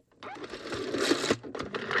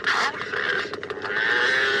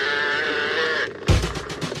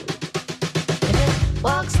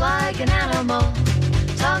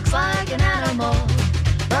like an animal.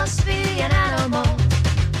 Must be an animal.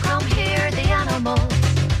 Come hear the animals.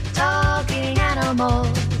 Talking animals.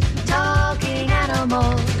 Talking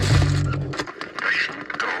animals.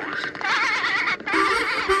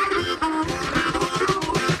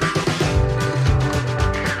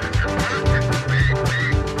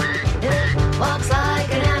 It walks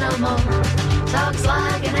like an animal. Talks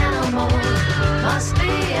like an animal. Must be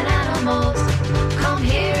an animal. Come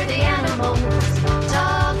hear the animals.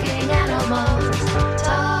 Talking animals.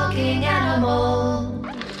 Talking animals.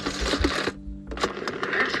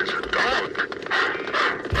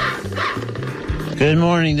 Good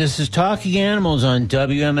morning. This is Talking Animals on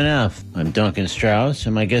WMNF. I'm Duncan Strauss,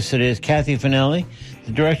 and my guest today is Kathy Finelli,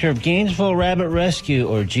 the director of Gainesville Rabbit Rescue,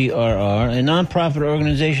 or GRR, a nonprofit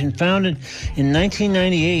organization founded in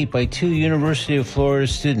 1998 by two University of Florida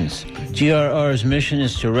students. GRR's mission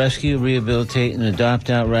is to rescue, rehabilitate, and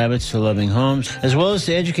adopt out rabbits to loving homes, as well as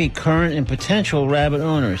to educate current and potential rabbit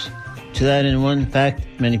owners. To that end, one fact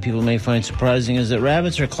many people may find surprising is that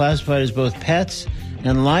rabbits are classified as both pets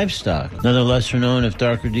and livestock. Another lesser known, if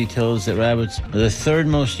darker detail, is that rabbits are the third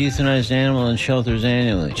most euthanized animal in shelters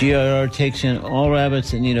annually. GRR takes in all rabbits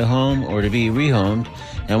that need a home or to be rehomed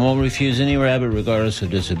and won't refuse any rabbit regardless of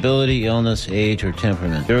disability, illness, age, or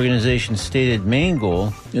temperament. The organization's stated main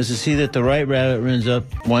goal is to see that the right rabbit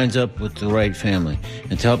winds up with the right family.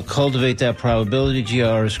 And to help cultivate that probability,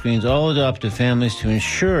 GRR screens all adoptive families to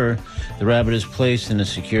ensure the rabbit is placed in a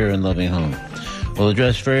secure and loving home. We'll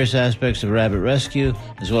address various aspects of rabbit rescue,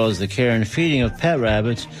 as well as the care and feeding of pet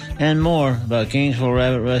rabbits, and more about Gainesville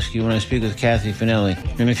Rabbit Rescue when I speak with Kathy Finelli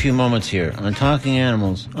in a few moments here on Talking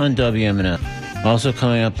Animals on WMNF. Also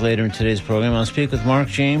coming up later in today's program, I'll speak with Mark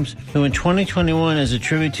James, who in 2021, as a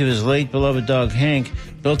tribute to his late beloved dog Hank,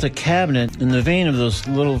 built a cabinet in the vein of those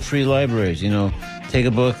little free libraries, take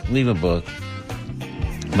a book, leave a book.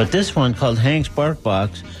 But this one, called Hank's Bark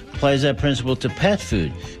Box, applies that principle to pet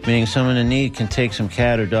food, meaning someone in need can take some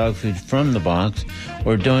cat or dog food from the box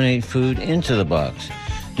or donate food into the box.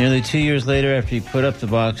 Nearly 2 years later, after he put up the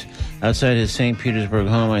box outside his St. Petersburg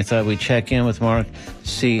home, I thought we'd check in with Mark to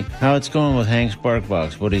see how it's going with Hank's Bark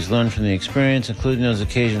Box, what he's learned from the experience, including those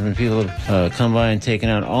occasions when people have come by and taken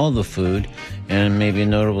out all the food, and maybe a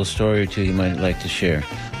notable story or two he might like to share.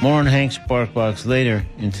 More on Hank's Bark Box later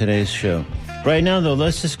in today's show. Right now, though,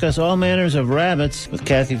 let's discuss all manners of rabbits with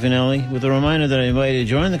Kathy Finelli, with a reminder that I invite you to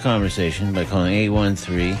join the conversation by calling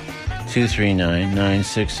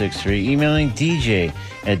 813-239-9663, emailing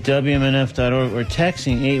dj@wmnf.org, or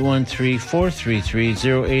texting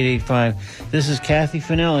 813-433-0885. This is Kathy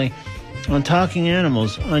Finelli on Talking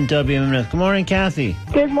Animals on WMNF. Good morning, Kathy.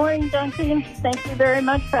 Good morning, Duncan. Thank you very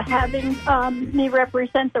much for having me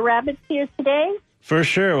represent the rabbits here today. For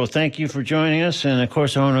sure. Well, thank you for joining us. And, of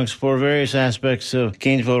course, I want to explore various aspects of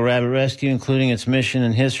Gainesville Rabbit Rescue, including its mission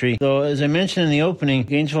and history. Though, as I mentioned in the opening,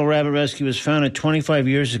 Gainesville Rabbit Rescue was founded 25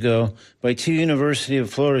 years ago by two University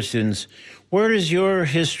of Florida students. Where does your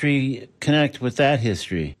history connect with that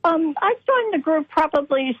history? I joined the group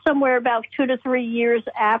probably somewhere about 2 to 3 years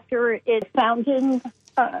after it founded.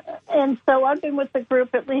 And so I've been with the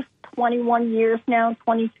group at least 21 years now,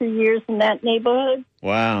 22 years in that neighborhood.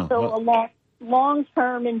 Wow. So a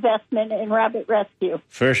long-term investment in rabbit rescue.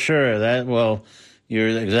 For sure.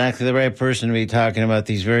 You're exactly the right person to be talking about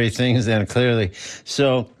these very things then, clearly.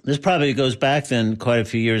 So this probably goes back then quite a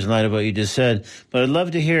few years in light of what you just said. But I'd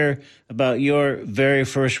love to hear about your very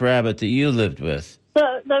first rabbit that you lived with.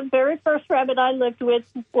 The very first rabbit I lived with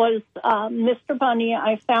was Mr. Bunny.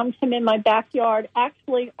 I found him in my backyard,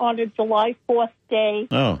 actually on a July 4th day.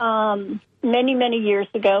 Many, many years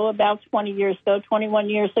ago, about 20 years ago, 21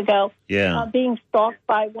 years ago, being stalked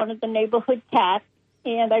by one of the neighborhood cats.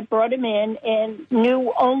 And I brought him in and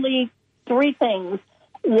knew only 3 things.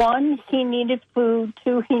 1, he needed food.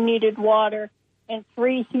 2, he needed water. And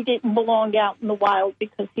 3, he didn't belong out in the wild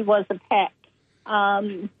because he was a pet.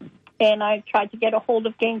 And I tried to get a hold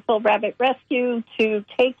of Gainesville Rabbit Rescue to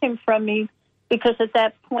take him from me, because at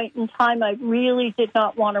that point in time, I really did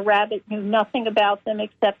not want a rabbit, knew nothing about them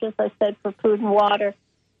except, as I said, for food and water.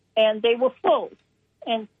 And they were full.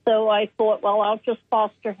 And so I thought, well, I'll just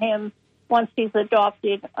foster him. Once he's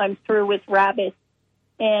adopted, I'm through with rabbits.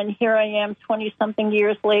 And here I am 20-something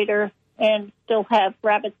years later and still have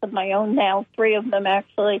rabbits of my own now, 3 of them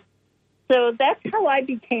actually. So that's how I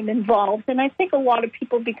became involved. And I think a lot of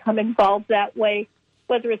people become involved that way,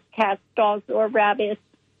 whether it's cats, dogs, or rabbits.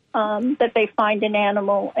 That they find an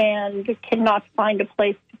animal and cannot find a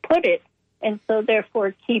place to put it, and so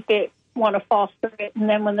therefore keep it, want to foster it, and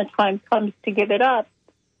then when the time comes to give it up,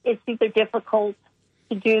 it's either difficult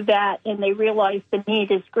to do that and they realize the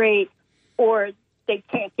need is great, or they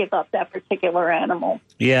can't give up that particular animal.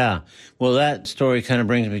 Yeah. Well, that story kind of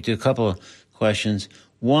brings me to a couple of questions.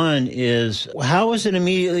 One is, how was it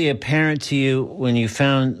immediately apparent to you when you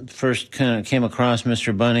first kind of came across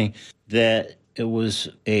Mr. Bunny that it was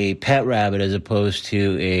a pet rabbit as opposed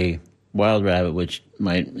to a wild rabbit, which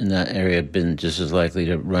might in that area have been just as likely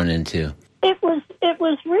to run into? It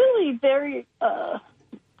was really very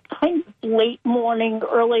kind of late morning,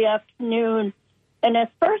 early afternoon. And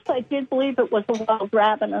at first I did believe it was a wild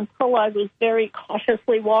rabbit until I was very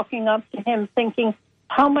cautiously walking up to him thinking,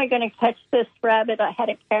 how am I going to catch this rabbit? I had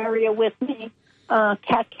a carrier with me,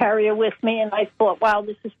 cat carrier with me, and I thought, wow,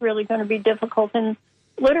 this is really going to be difficult. And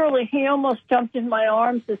literally he almost jumped in my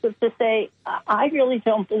arms as if to say, I really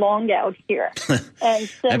don't belong out here. And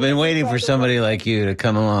so I've been waiting for somebody like you to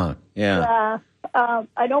come along. Yeah.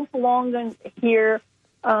 I don't belong in here,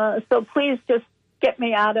 so please just get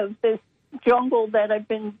me out of this jungle that I've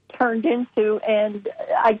been turned into, and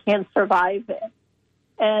I can't survive it.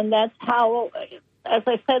 And that's how, as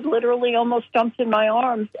I said, literally almost jumped in my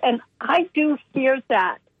arms. And I do hear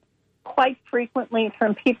that quite frequently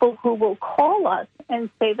from people who will call us and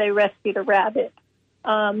say they rescued a rabbit,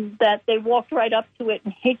 that they walked right up to it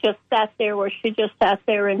and he just sat there or she just sat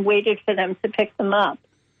there and waited for them to pick them up.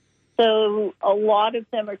 So a lot of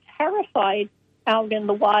them are terrified out in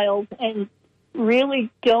the wild and really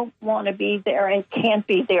don't want to be there and can't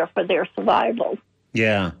be there for their survival.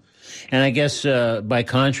 Yeah. And I guess by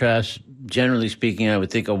contrast, generally speaking, I would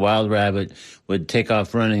think a wild rabbit would take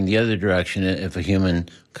off running the other direction if a human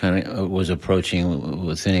kind of was approaching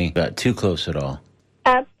with any got too close at all.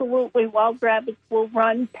 Absolutely. Wild rabbits will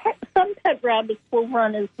run. Some pet rabbits will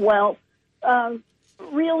run as well.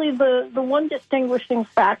 Really, the one distinguishing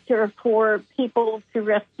factor for people to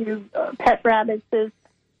rescue pet rabbits is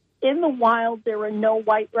in the wild, there are no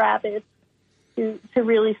white rabbits to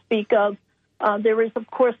really speak of. There is, of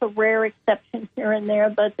course, a rare exception here and there,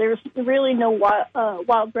 but there's really no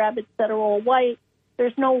wild rabbits that are all white.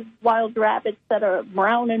 There's no wild rabbits that are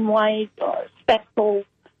brown and white or speckled,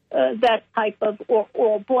 that type of, or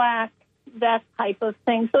all black, that type of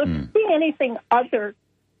thing. So if you see anything other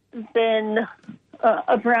than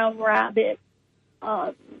a brown rabbit,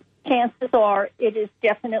 chances are it is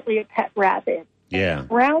definitely a pet rabbit. Yeah.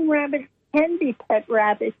 Brown rabbits can be pet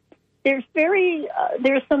rabbits. There's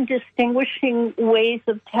some distinguishing ways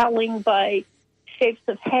of telling by shapes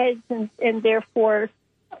of heads and therefore,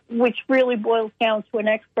 which really boils down to an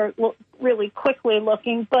expert really quickly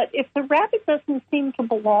looking. But if the rabbit doesn't seem to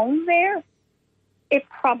belong there, it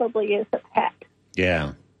probably is a pet.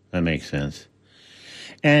 Yeah, that makes sense.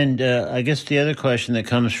 And I guess the other question that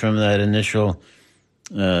comes from that initial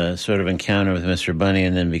sort of encounter with Mr. Bunny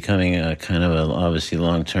and then becoming a kind of obviously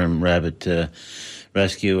long-term rabbit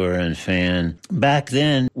rescuer and fan. Back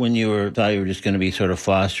then, when thought you were just going to be sort of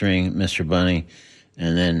fostering Mr. Bunny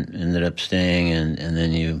and then ended up staying and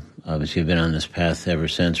then you obviously have been on this path ever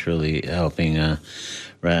since, really helping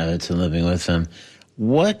rabbits and living with them.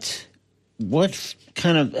 What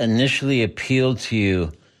kind of initially appealed to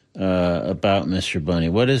you about Mr. Bunny?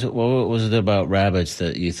 What was it about rabbits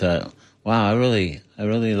that you thought, wow, I really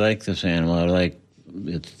like this animal. I like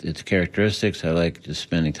its characteristics. I like just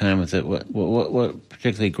spending time with it. What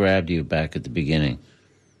particularly grabbed you back at the beginning?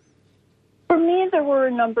 For me, there were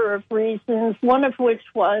a number of reasons, one of which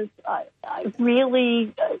was I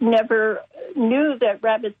really never knew that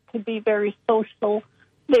rabbits could be very social.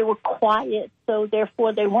 They were quiet, so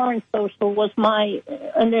therefore they weren't social, was my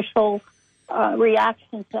initial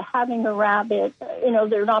reaction to having a rabbit.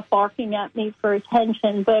 They're not barking at me for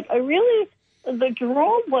attention, but the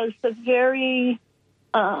draw was the very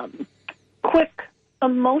quick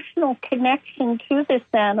emotional connection to this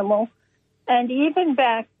animal. And even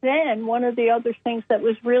back then, one of the other things that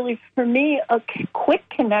was really, for me, a quick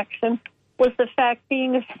connection was the fact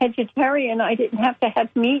being a vegetarian, I didn't have to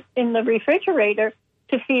have meat in the refrigerator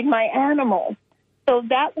to feed my animal. So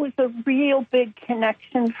that was a real big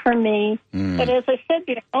connection for me. But as I said,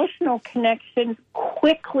 the emotional connection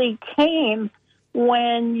quickly came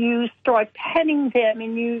when you start petting them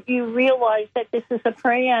and you realize that this is a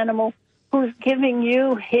prey animal who's giving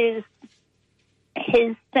you his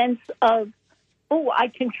sense of, oh, I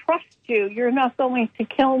can trust you. You're not going to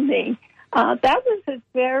kill me. That was a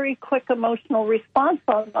very quick emotional response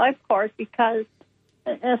on my part because,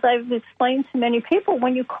 as I've explained to many people,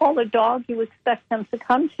 when you call a dog, you expect them to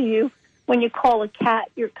come to you. When you call a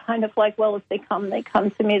cat, you're kind of like, well, if they come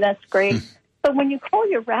to me. That's great. But when you call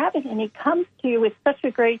your rabbit and he comes to you, it's such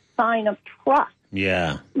a great sign of trust.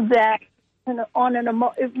 Yeah. That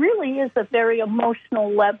it really is a very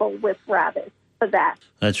emotional level with rabbits for that.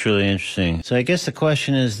 That's really interesting. So I guess the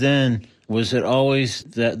question is then, Was it always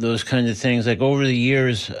those kinds of things? Like over the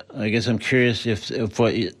years, I guess I'm curious if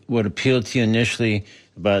what appealed to you initially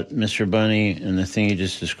about Mr. Bunny and the thing you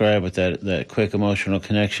just described with that quick emotional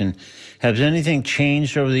connection, has anything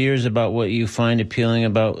changed over the years about what you find appealing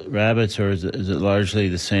about rabbits, or is it largely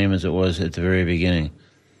the same as it was at the very beginning?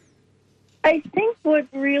 I think what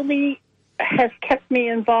really has kept me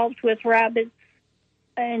involved with rabbits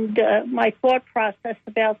and my thought process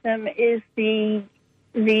about them is the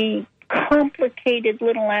complicated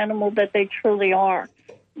little animal that they truly are,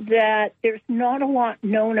 that there's not a lot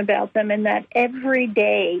known about them, and that every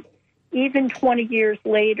day, even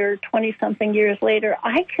 20-something years later,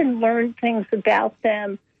 I can learn things about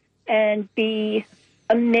them and be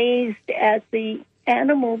amazed at the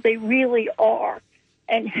animal they really are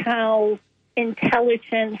and how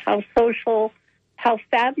intelligent, how social, how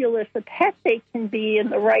fabulous a pet they can be in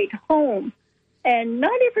the right home. And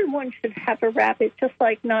not everyone should have a rabbit, just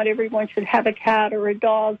like not everyone should have a cat or a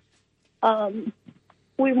dog.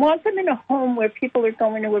 We want them in a home where people are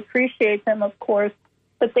going to appreciate them, of course,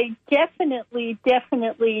 but they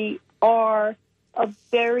definitely are a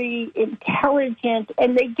very intelligent,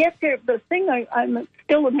 and they get the thing I'm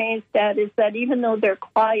still amazed at is that even though they're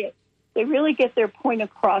quiet, they really get their point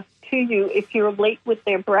across to you. If you're late with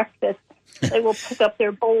their breakfast, they will pick up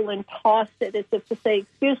their bowl and toss it as if to say,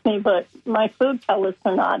 "Excuse me, but my food pellets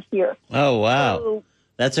are not here." Oh, wow. So,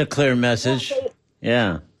 that's a clear message.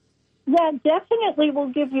 Yeah. Yeah, definitely will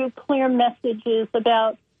give you clear messages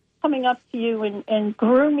about coming up to you and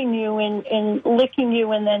grooming you and licking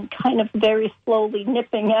you and then kind of very slowly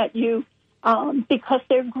nipping at you because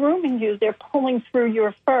they're grooming you. They're pulling through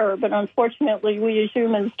your fur, but unfortunately we as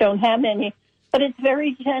humans don't have any. But it's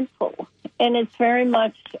very gentle, and it's very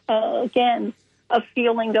much, again, a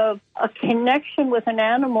feeling of a connection with an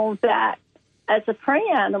animal that, as a prey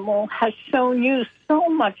animal, has shown you so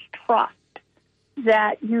much trust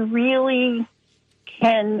that you really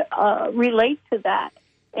can relate to that.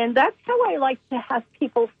 And that's how I like to have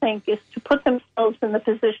people think, is to put themselves in the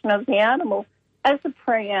position of the animal as a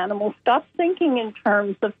prey animal. Stop thinking in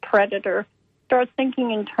terms of predator. Start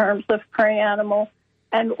thinking in terms of prey animal.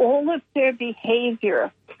 And all of their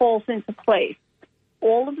behavior falls into place.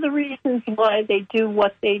 All of the reasons why they do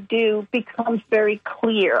what they do becomes very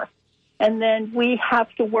clear. And then we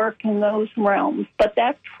have to work in those realms. But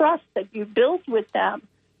that trust that you build with them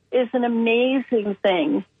is an amazing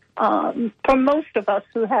thing for most of us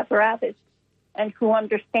who have rabbits and who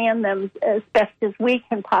understand them as best as we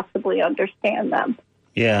can possibly understand them.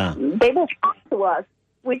 Yeah. They will talk to us.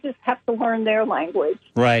 We just have to learn their language.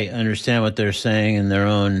 Right, understand what they're saying in their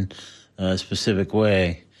own specific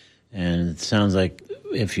way. And it sounds like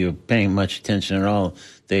if you're paying much attention at all,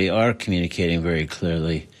 they are communicating very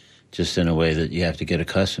clearly, just in a way that you have to get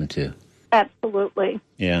accustomed to. Absolutely.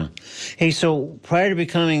 Yeah. Hey, so prior to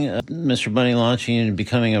becoming Mr. Bunny, launching and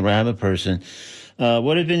becoming a rabbit person,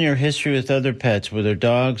 what had been your history with other pets? Were there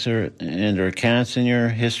dogs or cats in your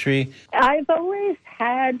history? I've always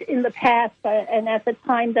had in the past, and at the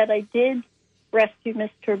time that I did rescue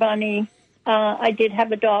Mr. Bunny, I did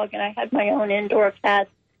have a dog, and I had my own indoor cat.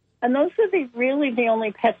 And those were really the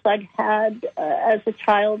only pets I'd had as a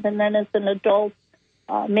child, and then as an adult.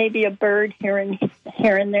 Maybe a bird here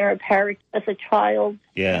and there, a parrot as a child,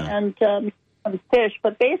 and some fish.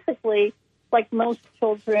 But basically, like most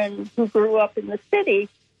children who grew up in the city,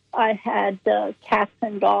 I had cats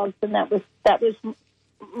and dogs, and that was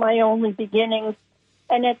my only beginnings.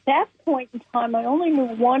 And at that point in time, I only knew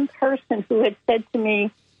one person who had said to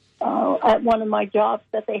me at one of my jobs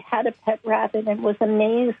that they had a pet rabbit and was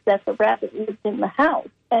amazed that the rabbit lived in the house.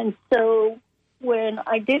 And so when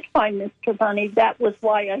I did find Mr. Bunny, that was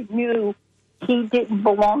why I knew he didn't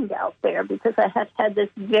belong out there, because I had this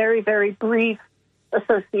very, very brief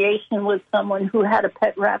association with someone who had a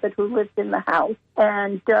pet rabbit who lived in the house.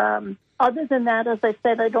 And other than that, as I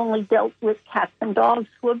said, I'd only dealt with cats and dogs,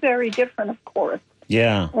 who are very different, of course.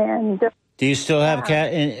 Yeah. And do you still have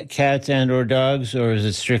cats and or dogs, or is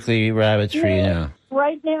it strictly rabbits for you now?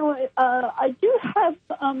 Right now, I do have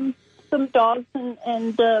some dogs,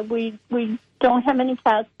 and we don't have any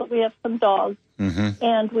cats, but we have some dogs,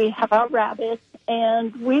 and we have our rabbits,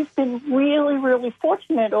 and we've been really, really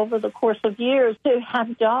fortunate over the course of years to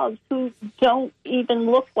have dogs who don't even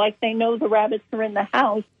look like they know the rabbits are in the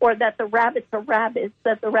house, or that the rabbits are rabbits,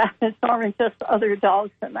 that the rabbits aren't just other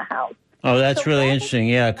dogs in the house. Oh, that's So really rabbits- interesting.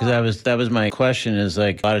 Yeah, because that was my question. Is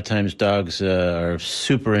like a lot of times dogs are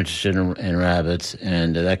super interested in rabbits,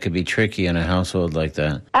 and that could be tricky in a household like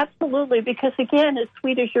that. Absolutely, because again, as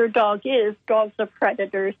sweet as your dog is, dogs are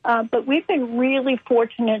predators. But we've been really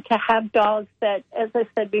fortunate to have dogs that, as I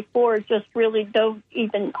said before, just really don't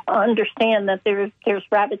even understand that there's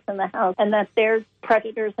rabbits in the house and that they're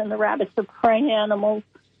predators and the rabbits are prey animals.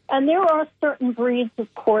 And there are certain breeds,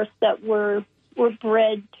 of course, that were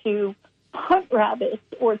bred to hunt rabbits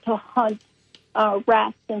or to hunt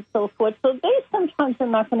rats and so forth. So they sometimes are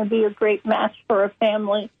not going to be a great match for a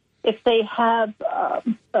family. If they have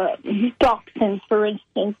dachshunds, for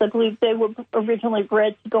instance, I believe they were originally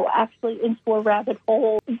bred to go actually into a rabbit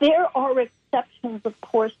hole. There are exceptions, of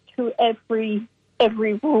course, to every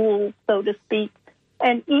rule, so to speak.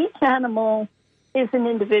 And each animal is an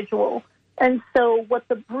individual. And so what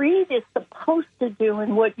the breed is supposed to do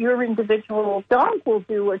and what your individual dog will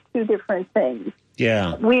do are two different things.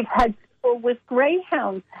 Yeah. We've had people with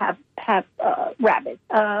greyhounds have rabbits.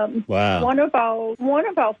 Wow. One of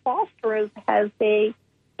our fosterers has a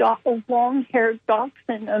long-haired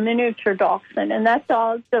dachshund, a miniature dachshund, and that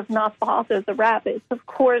dog does not bother the rabbits. Of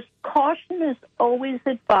course, caution is always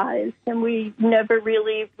advised, and we never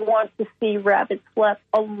really want to see rabbits left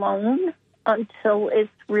alone until it's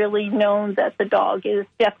really known that the dog is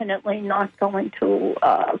definitely not going to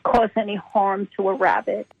cause any harm to a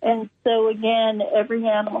rabbit. And so, again, every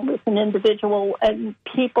animal is an individual, and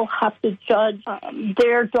people have to judge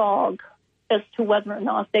their dog as to whether or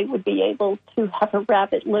not they would be able to have a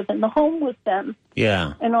rabbit live in the home with them.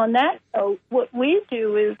 Yeah. And on that note, what we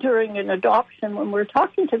do is during an adoption, when we're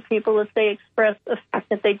talking to people, if they express the fact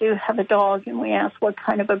that they do have a dog, and we ask what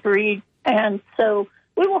kind of a breed, and so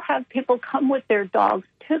we will have people come with their dogs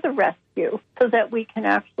to the rescue so that we can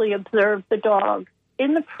actually observe the dog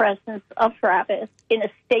in the presence of rabbits in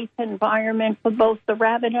a safe environment for both the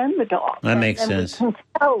rabbit and the dog. That makes sense. We can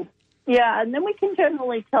tell, and then we can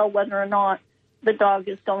generally tell whether or not the dog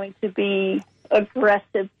is going to be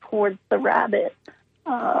aggressive towards the rabbit,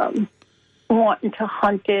 wanting to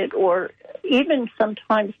hunt it, or even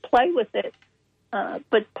sometimes play with it.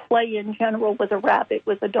 But play in general with a rabbit,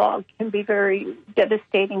 with a dog, can be very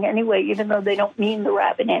devastating anyway, even though they don't mean the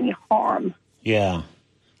rabbit any harm. Yeah.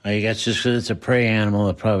 I guess just because it's a prey animal,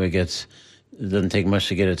 it doesn't take much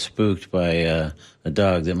to get it spooked by a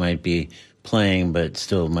dog that might be playing, but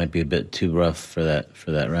still might be a bit too rough for that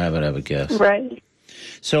rabbit, I would guess. Right.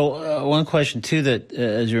 So one question, too, that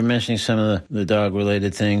as you were mentioning some of the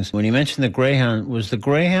dog-related things, when you mentioned the greyhound, was the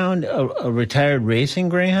greyhound a retired racing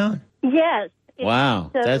greyhound? Yes.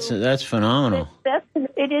 Wow, so that's phenomenal.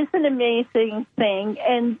 It is an amazing thing,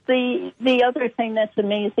 and the other thing that's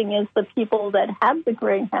amazing is the people that have the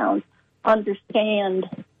greyhounds understand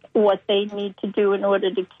what they need to do in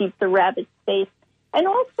order to keep the rabbits safe, and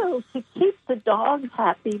also to keep the dogs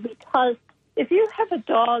happy. Because if you have a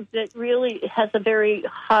dog that really has a very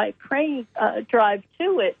high prey drive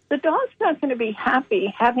to it, the dog's not going to be happy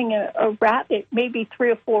having a rabbit maybe 3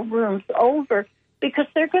 or 4 rooms over, because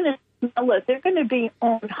they're going to smell it. They're going to be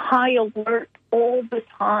on high alert all the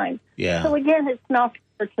time. Yeah. So again, it's not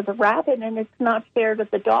fair to the rabbit, and it's not fair to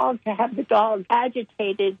the dog to have the dog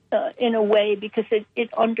agitated in a way, because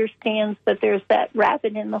it understands that there's that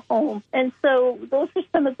rabbit in the home. And so those are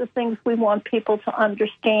some of the things we want people to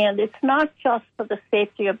understand. It's not just for the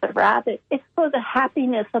safety of the rabbit. It's for the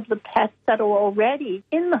happiness of the pets that are already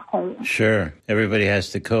in the home. Sure. Everybody has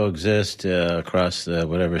to coexist across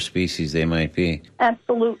whatever species they might be.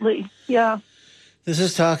 Absolutely. Yeah. This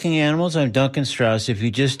is Talking Animals. I'm Duncan Strauss. If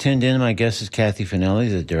you just tuned in, my guest is Kathy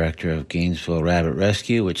Finelli, the director of Gainesville Rabbit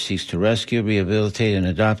Rescue, which seeks to rescue, rehabilitate, and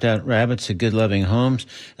adopt out rabbits to good, loving homes,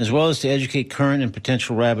 as well as to educate current and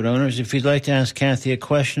potential rabbit owners. If you'd like to ask Kathy a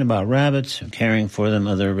question about rabbits, caring for them,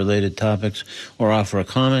 other related topics, or offer a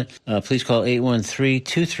comment, please call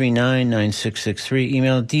 813-239-9663,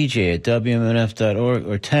 email dj@wmnf.org,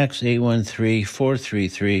 or text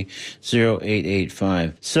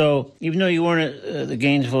 813-433-0885. So, even though you weren't at the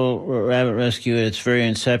Gainesville Rabbit Rescue at its very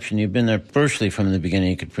inception, you've been there virtually from the beginning,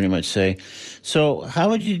 you could pretty much say. So how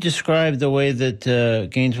would you describe the way that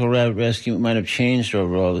Gainesville Rabbit Rescue might have changed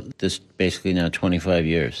over all this basically now 25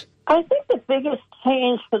 years? I think the biggest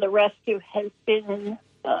change for the rescue has been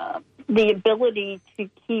the ability to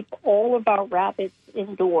keep all of our rabbits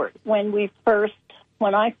indoors. When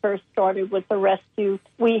I first started with the rescue,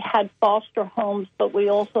 we had foster homes, but we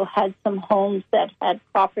also had some homes that had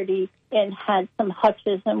property and had some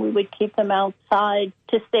hutches, and we would keep them outside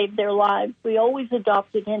to save their lives. We always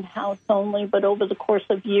adopted in-house only, but over the course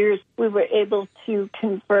of years, we were able to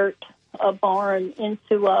convert a barn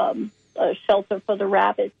into a a shelter for the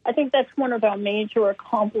rabbits. I think that's one of our major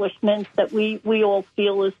accomplishments that we all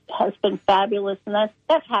feel has been fabulous, and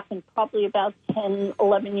that happened probably about 10,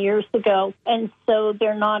 11 years ago. And so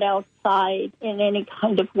they're not outside in any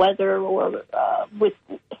kind of weather or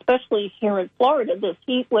especially here in Florida, this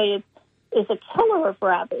heat wave is a killer of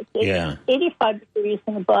rabbits. Yeah. 85 degrees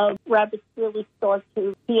and above, rabbits really start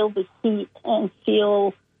to feel the heat and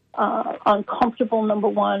feel uncomfortable, number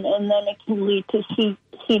one, and then it can lead to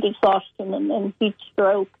heat exhaustion and then heat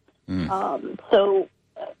stroke. So,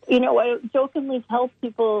 I jokingly tell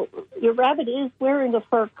people, your rabbit is wearing a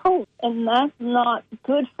fur coat, and that's not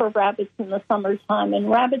good for rabbits in the summertime. And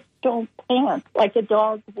rabbits don't pant like a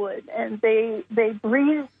dog would, and they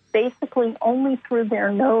breathe basically only through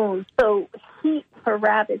their nose. So heat for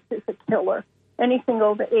rabbits is a killer. Anything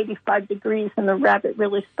over 85 degrees and the rabbit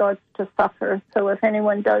really starts to suffer. So if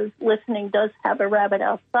anyone does have a rabbit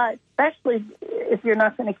outside, especially if you're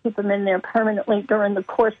not going to keep them in there permanently during the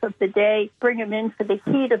course of the day, bring them in for the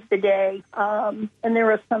heat of the day. And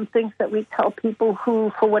there are some things that we tell people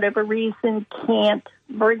who, for whatever reason, can't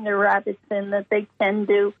bring their rabbits in that they can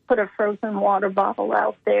do. Put a frozen water bottle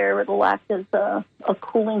out there. It'll act as a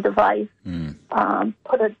cooling device.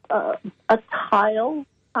 Put a tile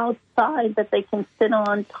outside that they can sit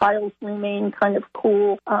on. Tiles remain kind of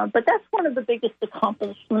cool. But that's one of the biggest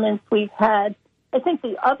accomplishments we've had. I think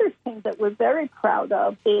the other thing that we're very proud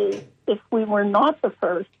of is, if we were not the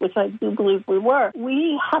first, which I do believe we were,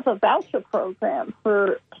 we have a voucher program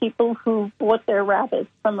for people who bought their rabbits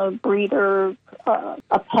from a breeder,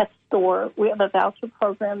 a pet store. We have a voucher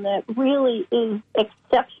program that really is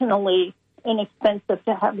exceptionally inexpensive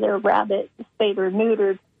to have their rabbit spayed or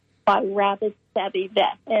neutered by Rabbit Savvy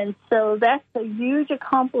Vet. And so that's a huge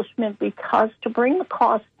accomplishment, because to bring the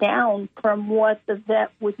cost down from what the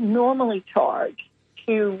vet would normally charge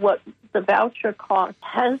to what the voucher cost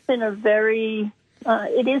has been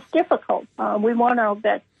it is difficult. We want our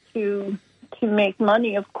vets to make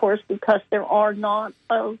money, of course, because there are not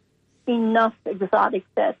enough exotic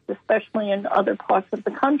vets, especially in other parts of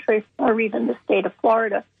the country or even the state of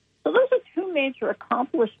Florida. So those are two major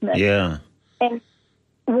accomplishments. Yeah. And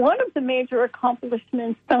one of the major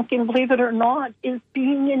accomplishments, Duncan, believe it or not, is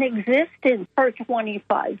being in existence for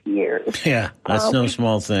 25 years. Yeah, that's no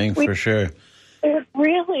small thing, for sure.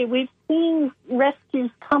 We've seen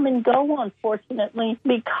rescues come and go, unfortunately,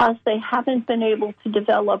 because they haven't been able to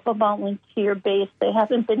develop a volunteer base. They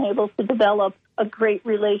haven't been able to develop a great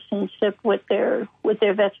relationship with their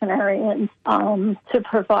veterinarians to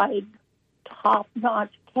provide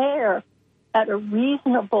top-notch care at a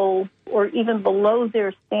reasonable or even below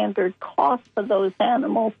their standard cost for those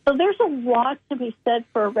animals. So there's a lot to be said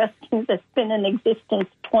for a rescue that's been in existence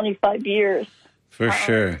 25 years. For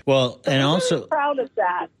sure. Well, and I'm also really proud of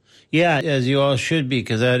that. Yeah, as you all should be,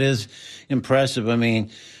 because that is impressive. I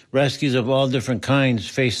mean, rescues of all different kinds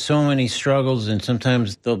face so many struggles, and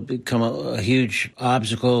sometimes they'll become a huge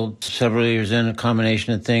obstacle several years in, a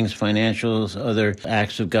combination of things, financials, other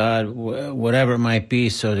acts of God, whatever it might be.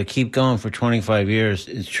 So to keep going for 25 years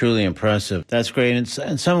is truly impressive. That's great. And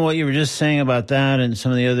some of what you were just saying about that and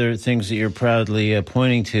some of the other things that you're proudly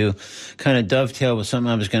pointing to kind of dovetail with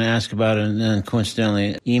something I was going to ask about, and then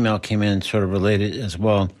coincidentally, email came in sort of related as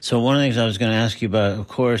well. So one of the things I was going to ask you about, of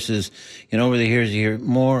course, is, over the years you hear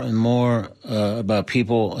more and more about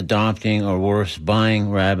people adopting, or worse, buying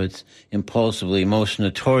rabbits impulsively. Most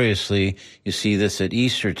notoriously, you see this at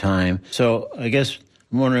Easter time. So I guess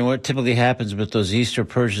I'm wondering what typically happens with those Easter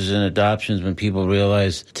purchases and adoptions when people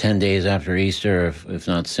realize 10 days after Easter, if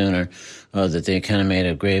not sooner, that they kind of made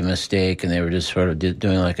a grave mistake and they were just sort of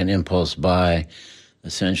doing like an impulse buy,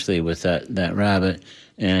 essentially, with that rabbit.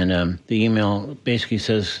 And the email basically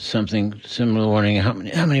says something similar, warning how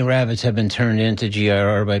many rabbits have been turned into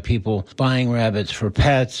GIR by people buying rabbits for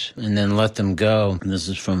pets and then let them go. And this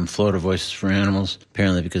is from Florida Voices for Animals,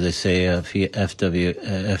 apparently because they say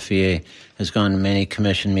FVA has gone to many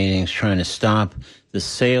commission meetings trying to stop the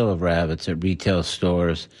sale of rabbits at retail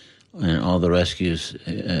stores. And all the rescues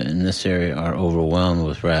in this area are overwhelmed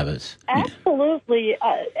with rabbits. Absolutely.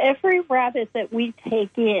 Every rabbit that we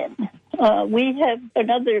take in, we have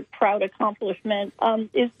another proud accomplishment,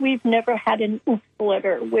 is we've never had an oops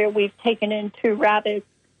litter where we've taken in two rabbits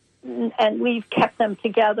and we've kept them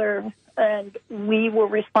together and we were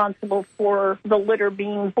responsible for the litter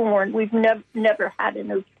being born. We've never had an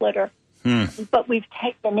oops litter. But we've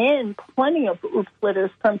taken in plenty of oops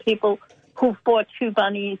litters from people who bought 2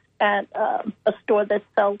 bunnies at a store that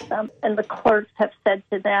sells them, and the clerks have said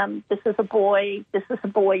to them, this is a boy,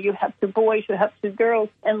 you have 2 boys, you have 2 girls,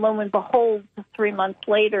 and lo and behold, 3 months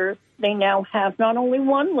later, they now have not only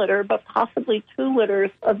 1 litter, but possibly 2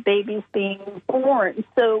 litters of babies being born.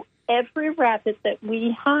 So every rabbit that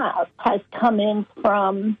we have has come in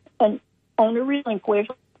from an owner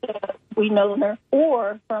relinquished, we know her,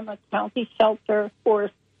 or from a county shelter, or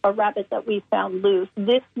a rabbit that we found loose.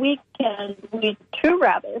 This weekend, we had 2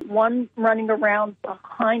 rabbits, one running around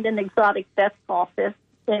behind an exotic vet's office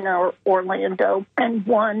in Orlando, and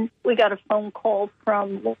one, we got a phone call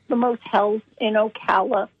from the motels in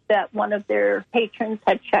Ocala that one of their patrons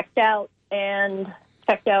had checked out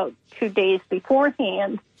 2 days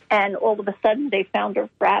beforehand, and all of a sudden they found a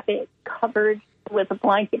rabbit covered with a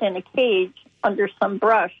blanket in a cage under some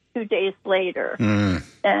brush 2 days later.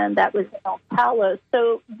 And that was in Ocala.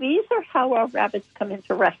 So these are how our rabbits come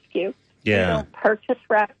into rescue. Yeah. We don't purchase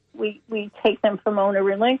rabbits. We take them from owner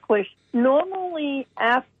relinquished. Normally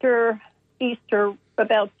after Easter,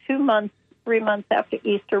 about 2 months, 3 months after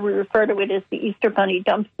Easter, we refer to it as the Easter bunny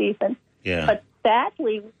dump season. Yeah. But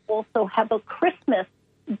sadly, we also have a Christmas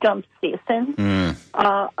dump season,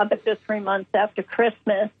 about 3 months after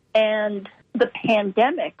Christmas. And the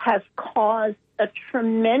pandemic has caused a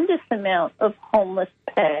tremendous amount of homeless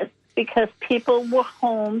pets because people were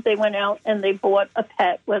home, they went out and they bought a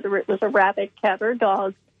pet, whether it was a rabbit, cat, or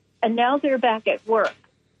dog, and now they're back at work.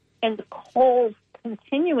 And the calls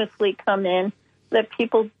continuously come in that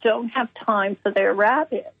people don't have time for their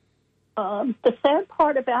rabbit. The sad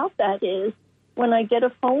part about that is when I get a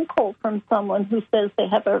phone call from someone who says they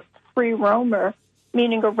have a free roamer,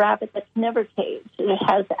 meaning a rabbit that's never caged. It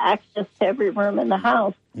has access to every room in the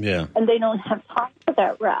house. Yeah. And they don't have time for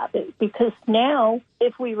that rabbit because now,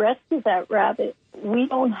 if we rescue that rabbit, we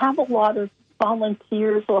don't have a lot of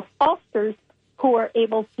volunteers or fosters who are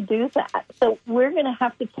able to do that. So we're going to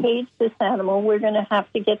have to cage this animal. We're going to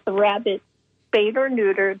have to get the rabbit spayed or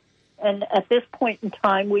neutered. And at this point in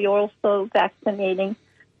time, we are also vaccinating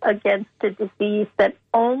against a disease that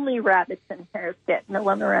only rabbits and hares get. No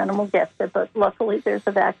other animal gets it, but luckily there's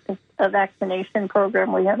a vaccination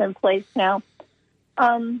program we have in place now.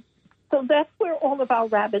 So that's where all of our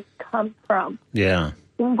rabbits come from. Yeah.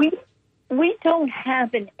 We don't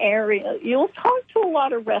have an area. You'll talk to a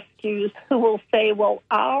lot of rescues who will say, well,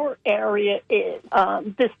 our area is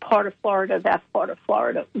this part of Florida, that part of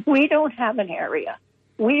Florida. We don't have an area.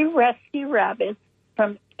 We rescue rabbits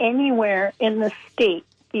from anywhere in the state.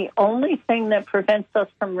 The only thing that prevents us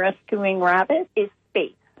from rescuing rabbits is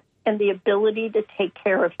space and the ability to take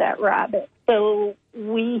care of that rabbit. So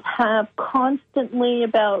we have constantly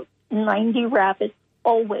about 90 rabbits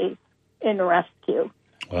always in rescue.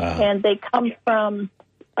 Wow. And they come from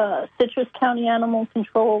Citrus County Animal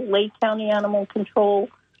Control, Lake County Animal Control,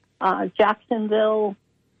 Jacksonville,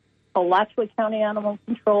 Alachua County Animal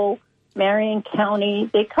Control, Marion County.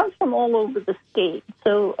 They come from all over the state.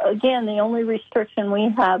 So, again, the only restriction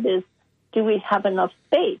we have is, do we have enough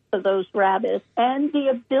space for those rabbits and the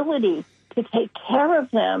ability to take care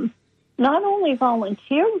of them, not only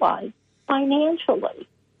volunteer-wise, financially.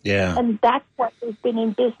 Yeah. And that's why we've been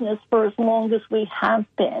in business for as long as we have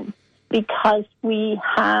been, because we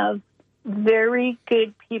have very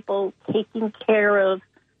good people taking care of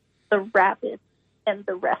the rabbits and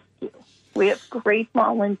the rescue. We have great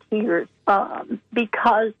volunteers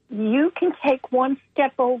because you can take one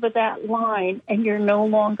step over that line and you're no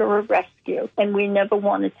longer a rescue. And we never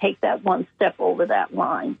want to take that one step over that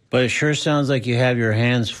line. But it sure sounds like you have your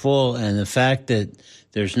hands full. And the fact that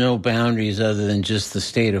there's no boundaries other than just the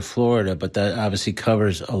state of Florida, but that obviously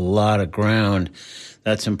covers a lot of ground.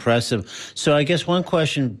 That's impressive. So I guess one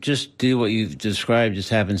question, just do what you've described, just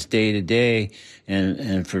happens day to day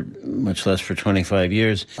and for much less for 25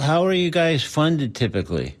 years. How are you guys funded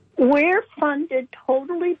typically? We're funded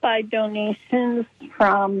totally by donations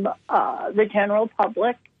from the general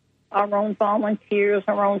public, our own volunteers,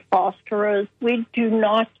 our own fosterers. We do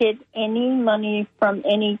not get any money from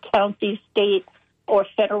any county, state, or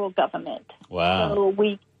federal government. Wow. So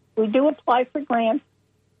we do apply for grants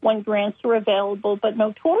when grants are available, but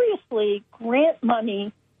notoriously, grant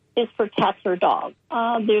money is for cats or dogs.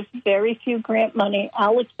 There's very few grant money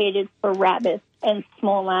allocated for rabbits and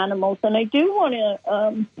small animals. And I do want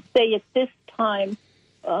to say at this time,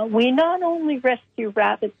 we not only rescue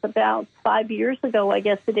rabbits. About 5 years ago, I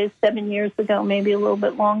guess it is 7 years ago, maybe a little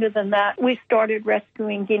bit longer than that, we started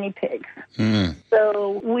rescuing guinea pigs.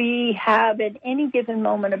 So we have at any given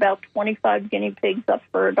moment about 25 guinea pigs up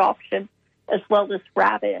for adoption as well as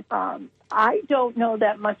rabbits. I don't know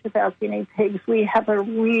that much about guinea pigs. We have a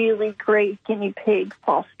really great guinea pig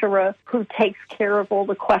fosterer who takes care of all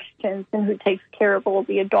the questions and who takes care of all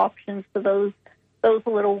the adoptions for those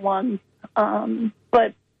little ones.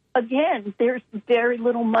 But again, there's very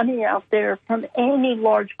little money out there from any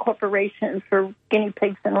large corporation for guinea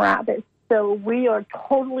pigs and rabbits. So we are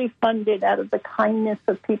totally funded out of the kindness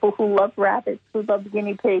of people who love rabbits, who love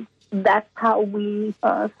guinea pigs. That's how we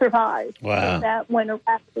survive. Wow. So that when a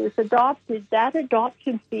rabbit is adopted, that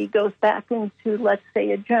adoption fee goes back into, let's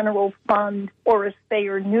say, a general fund or a spay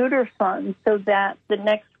or neuter fund, so that the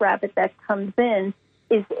next rabbit that comes in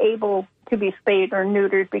is able to be spayed or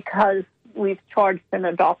neutered because we've charged an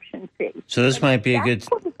adoption fee. So this might be a good...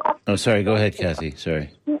 Oh, sorry. Go ahead, Kathy.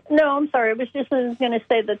 Sorry. No, I'm sorry. I was going to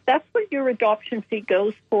say that's what your adoption fee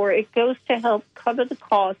goes for. It goes to help cover the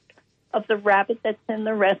cost of the rabbit that's in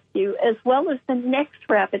the rescue, as well as the next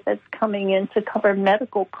rabbit that's coming in to cover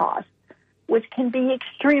medical costs, which can be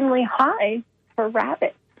extremely high for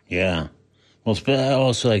rabbits. Yeah. Well,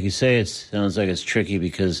 also, like you say, it sounds like it's tricky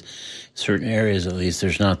because certain areas, at least,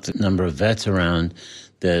 there's not the number of vets around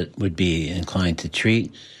that would be inclined to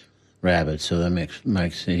treat rabbits, so that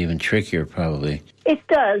makes it even trickier, probably. It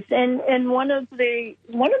does, and one of the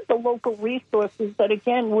local resources that,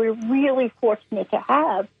 again, we're really fortunate to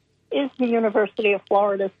have is the University of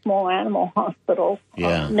Florida Small Animal Hospital.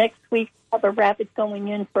 Yeah. Next week, we have a rabbit going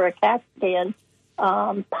in for a CAT scan,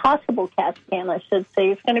 possible CAT scan, I should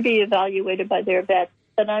say. It's going to be evaluated by their vets,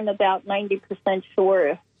 but I'm about 90%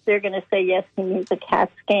 sure they're going to say, yes, he needs a CAT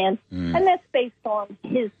scan. And that's based on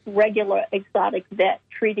his regular exotic vet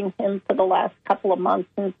treating him for the last couple of months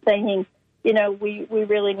and saying, you know, we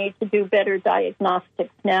really need to do better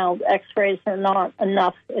diagnostics now. X-rays are not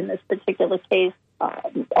enough in this particular case.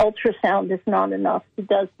 Ultrasound is not enough. He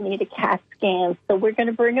does need a CAT scan. So we're going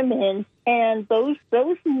to bring him in. And those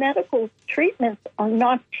medical treatments are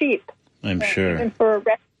not cheap. I'm sure. Even for a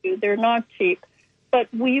rescue, they're not cheap.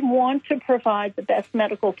 But we want to provide the best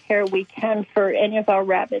medical care we can for any of our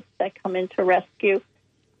rabbits that come into rescue.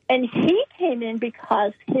 And he came in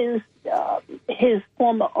because his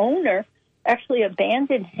former owner actually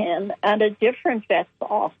abandoned him at a different vet's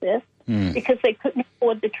office because they couldn't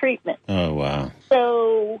afford the treatment. Oh, wow.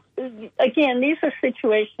 So, again, these are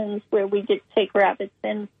situations where we take rabbits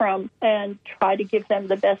in from and try to give them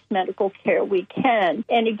the best medical care we can.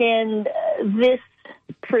 And, again, this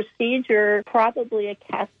procedure, probably a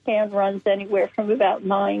CAT scan runs anywhere from about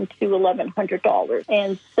 $900 to $1,100.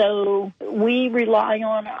 And so we rely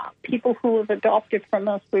on people who have adopted from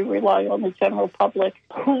us. We rely on the general public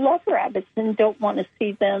who love rabbits and don't want to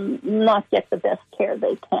see them not get the best care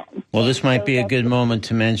they can. Well, this might be a good moment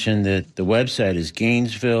to mention that the website is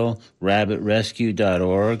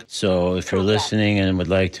GainesvilleRabbitRescue.org. So if you're listening and would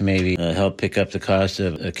like to maybe help pick up the cost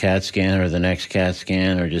of a CAT scan or the next CAT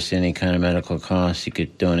scan or just any kind of medical cost, you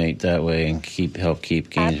could donate that way and help keep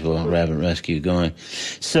Gainesville Rabbit Rescue going.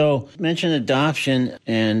 So, mention adoption,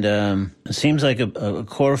 and it seems like a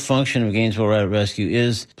core function of Gainesville Rabbit Rescue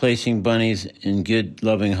is placing bunnies in good,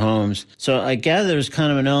 loving homes. So, I gather there's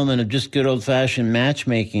kind of an element of just good old-fashioned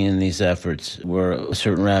matchmaking in these efforts, where a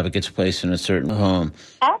certain rabbit gets placed in a certain home.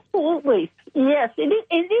 Absolutely. Yes, it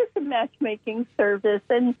is a matchmaking service,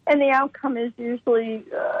 and the outcome is usually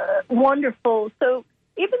wonderful. So,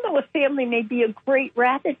 even though a family may be a great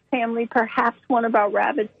rabbit family, perhaps one of our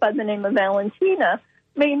rabbits by the name of Valentina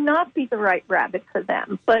may not be the right rabbit for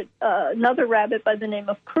them. But another rabbit by the name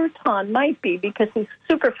of Crouton might be, because he's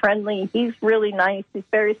super friendly. He's really nice. He's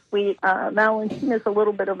very sweet. Valentina's a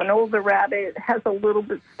little bit of an older rabbit,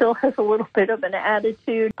 still has a little bit of an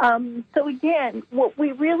attitude. So again, what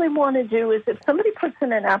we really want to do is if somebody puts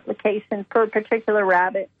in an application for a particular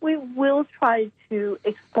rabbit, we will try to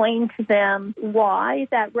explain to them why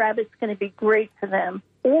that rabbit's going to be great for them,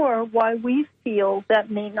 or why we feel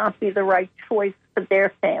that may not be the right choice for their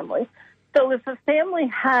family. So if a family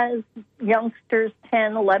has youngsters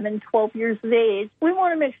 10, 11, 12 years of age, we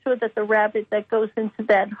want to make sure that the rabbit that goes into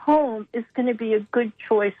that home is going to be a good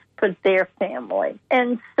choice for their family.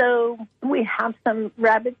 And so we have some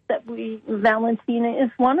rabbits that Valentina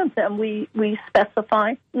is one of them. We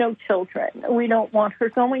specify no children. We don't want her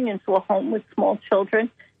going into a home with small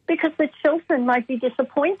children, because the children might be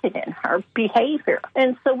disappointed in her behavior.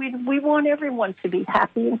 And so we want everyone to be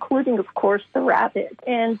happy, including, of course, the rabbit.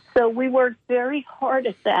 And so we work very hard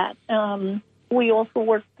at that. We also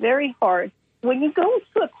work very hard. When you go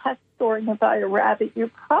to a pet store and you buy a rabbit, you're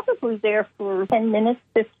probably there for 10 minutes,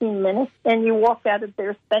 15 minutes, and you walk out of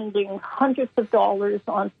there spending hundreds of dollars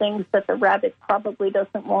on things that the rabbit probably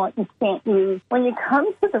doesn't want and can't use. When you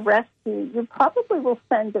come to the rescue, you probably will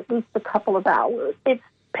spend at least a couple of hours. It's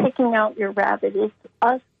picking out your rabbit. It's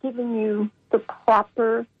us giving you the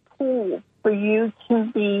proper tool for you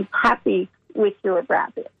to be happy with your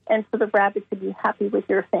rabbit and for the rabbit to be happy with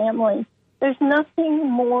your family. There's nothing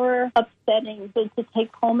more upsetting than to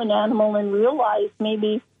take home an animal and realize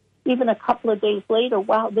maybe even a couple of days later,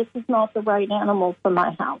 wow, this is not the right animal for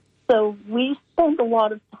my house. So we spend a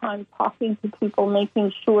lot of time talking to people,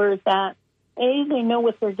 making sure that, A, they know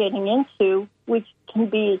what they're getting into, which can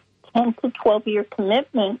be a 10 to 12-year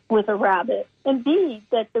commitment with a rabbit, and B,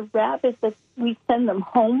 that the rabbit that we send them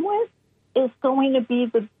home with is going to be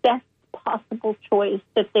the best possible choice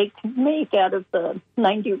that they can make out of the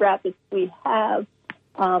 90 rabbits we have.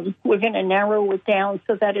 We're going to narrow it down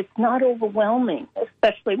so that it's not overwhelming,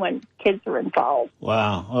 especially when kids are involved.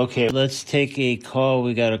 Wow. Okay, let's take a call.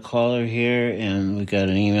 We got a caller here, and we got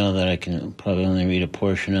an email that I can probably only read a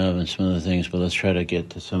portion of and some of the things, but let's try to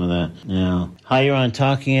get to some of that now. Hi, you're on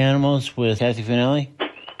Talking Animals with Kathy Finelli.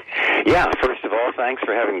 Yeah, first of all, thanks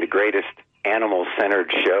for having the greatest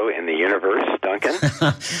animal-centered show in the universe, Duncan.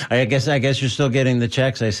 I guess you're still getting the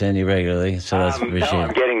checks I send you regularly, so that's appreciated. No,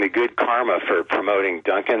 I'm getting the good karma for promoting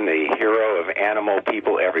Duncan, the hero of animal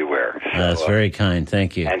people everywhere. So, that's very kind.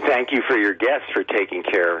 Thank you. And thank you for your guests for taking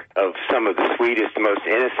care of some of the sweetest, most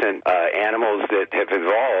innocent animals that have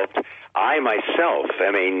evolved. I myself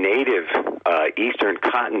am a native eastern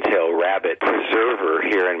cottontail rabbit preserver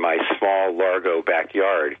here in my small Largo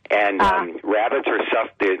backyard. And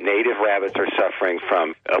the native rabbits are suffering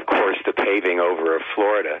from, of course, the paving over of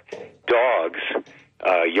Florida. Dogs,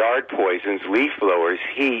 yard poisons, leaf blowers,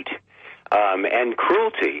 heat, and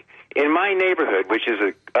cruelty. In my neighborhood, which is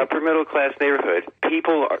an upper middle class neighborhood,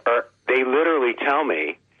 people they literally tell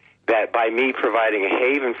me that by me providing a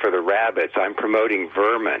haven for the rabbits, I'm promoting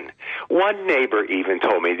vermin. One neighbor even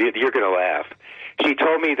told me, you're going to laugh, she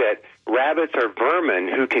told me that rabbits are vermin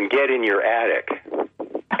who can get in your attic.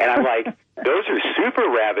 And I'm like, those are super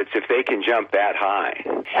rabbits if they can jump that high.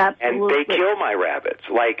 Absolutely. And they kill my rabbits.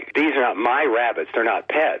 Like, these are not my rabbits. They're not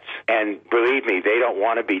pets. And believe me, they don't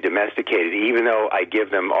want to be domesticated, even though I give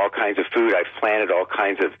them all kinds of food. I've planted all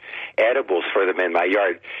kinds of edibles for them in my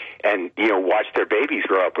yard and, watch their babies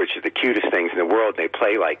grow up, which is the cutest things in the world. They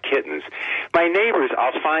play like kittens. My neighbors,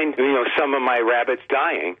 I'll find, some of my rabbits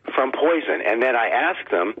dying from poison. And then I ask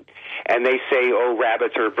them, and they say, oh,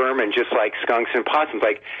 rabbits are vermin just like skunks and possums.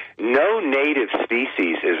 Like, no native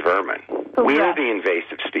species is vermin. Oh, we yeah. are the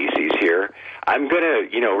invasive species here. I'm going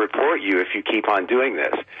to, report you if you keep on doing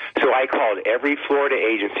this. So I called every Florida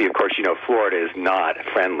agency. Of course, Florida is not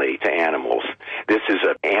friendly to animals. This is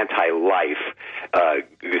an anti-life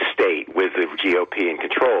state with the GOP in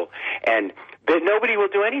control. And that nobody will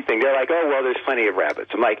do anything. They're like, oh, well, there's plenty of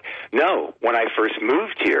rabbits. I'm like, no. When I first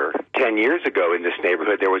moved here 10 years ago in this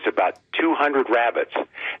neighborhood, there was about 200 rabbits.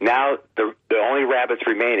 Now the only rabbits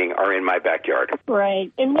remaining are in my backyard.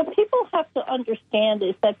 Right. And what people have to understand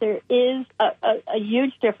is that there is a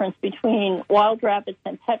huge difference between wild rabbits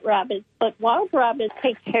and pet rabbits, but wild rabbits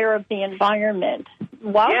take care of the environment.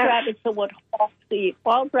 Wild rabbits are what hawks eat.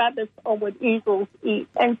 Wild rabbits are what eagles eat.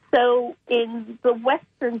 And so in the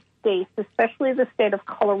western states, especially the state of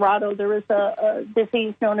Colorado, there is a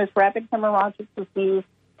disease known as rabbit hemorrhagic disease.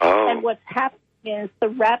 Oh. And what's happening is the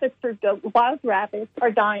wild rabbits are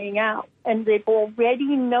dying out, and they've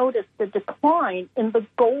already noticed a decline in the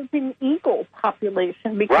golden eagle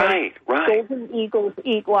population because right. golden eagles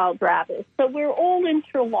eat wild rabbits. So we're all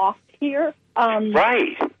interlocked here.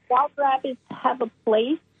 Right. Wild rabbits have a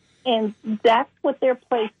place, and that's what their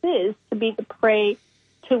place is, to be the prey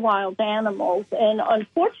to wild animals. And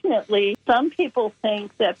unfortunately, some people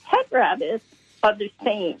think that pet rabbits are the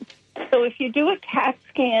same. So if you do a CAT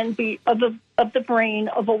scan of the brain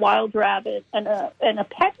of a wild rabbit and a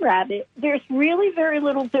pet rabbit, there's really very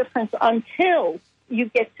little difference until you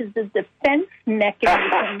get to the defense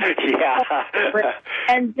mechanism. Yeah.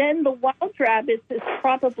 And then the wild rabbit is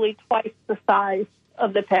probably twice the size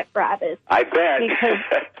of the pet rabbit. I bet.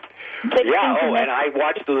 Yeah, and I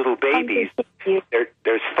watch the little babies.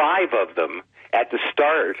 There's 5 of them at the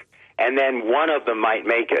start, and then one of them might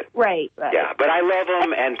make it. Right. Yeah, but I love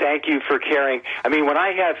them, and thank you for caring. I mean, when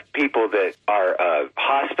I have people that are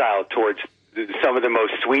hostile towards some of the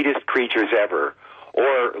most sweetest creatures ever,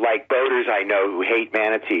 or like boaters I know who hate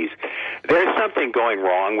manatees, there's something going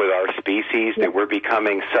wrong with our species that we're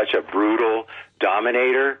becoming such a brutal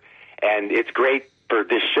dominator, and it's great for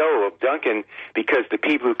this show of Duncan, because the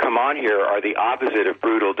people who come on here are the opposite of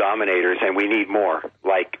brutal dominators, and we need more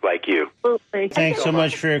like you. Absolutely. Thanks so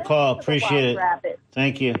much for your call. Appreciate it.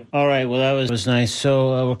 Thank you. All right. Well, that was nice.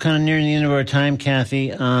 So we're kind of nearing the end of our time,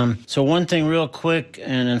 Kathy. So one thing real quick,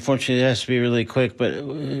 and unfortunately it has to be really quick, but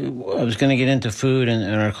I was going to get into food,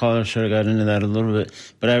 and our caller sort of got into that a little bit.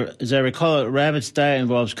 But as I recall, a rabbit's diet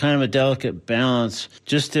involves kind of a delicate balance.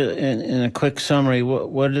 Just in a quick summary,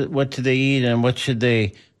 what do they eat, and what should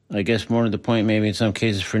they, I guess more to the point maybe in some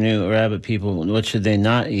cases for new rabbit people, what should they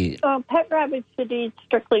not eat? Pet rabbits should eat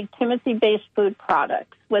strictly Timothy-based food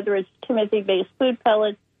products, whether it's Timothy-based food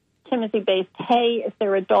pellets, Timothy-based hay if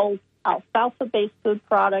they're adults, alfalfa-based food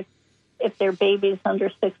products if they're babies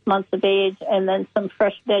under 6 months of age, and then some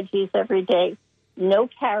fresh veggies every day. No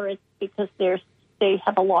carrots because they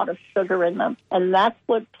have a lot of sugar in them. And that's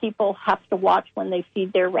what people have to watch when they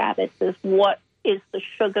feed their rabbits, is what is the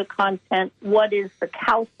sugar content, what is the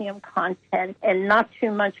calcium content, and not too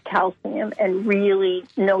much calcium and really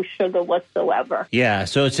no sugar whatsoever. Yeah,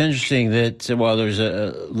 so it's interesting that while there's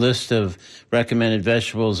a list of recommended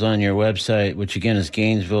vegetables on your website, which again is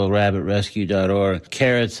GainesvilleRabbitRescue.org,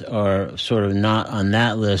 carrots are sort of not on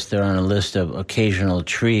that list. They're on a list of occasional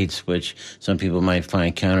treats, which some people might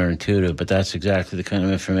find counterintuitive, but that's exactly the kind of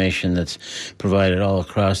information that's provided all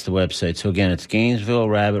across the website. So again, it's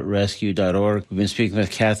GainesvilleRabbitRescue.org. We've been speaking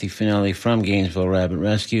with Kathy Finelli from Gainesville Rabbit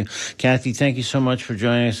Rescue. Kathy, thank you so much for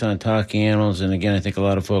joining us on Talking Animals. And again, I think a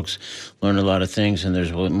lot of folks learned a lot of things, and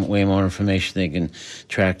there's way more information they can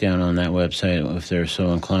track down on that website if they're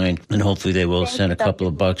so inclined. And hopefully they will send a couple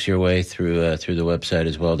of bucks your way through the website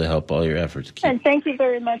as well to help all your efforts. And thank you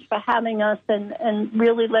very much for having us and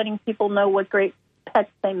really letting people know what great pets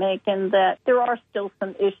they make, and that there are still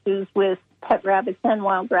some issues with pet rabbits and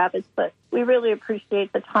wild rabbits, but we really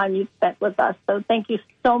appreciate the time you've spent with us. So thank you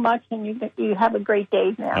so much, and you have a great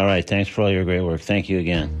day now. All right. Thanks for all your great work. Thank you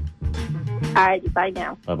again. All right. Bye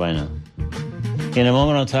now. Bye-bye now. In a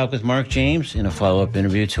moment, I'll talk with Mark James in a follow-up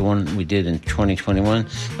interview to one we did in 2021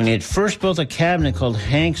 when he had first built a cabinet called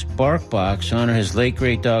Hank's Bark Box to honor his late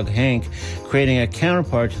great dog Hank, creating a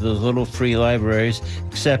counterpart to those little free libraries,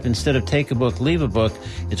 except instead of take a book, leave a book,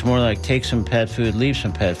 it's more like take some pet food, leave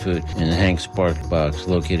some pet food in Hank's Bark Box,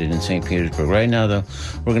 located in St. Petersburg. Right now, though,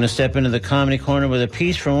 we're going to step into the Comedy Corner with a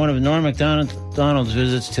piece from one of Norm Macdonald's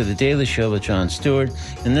visits to The Daily Show with Jon Stewart.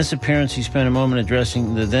 In this appearance, he spent a moment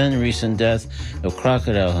addressing the then recent death of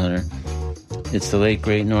Crocodile Hunter. It's the late,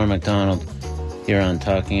 great Norm Macdonald here on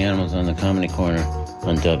Talking Animals on the Comedy Corner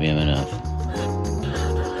on WMNF.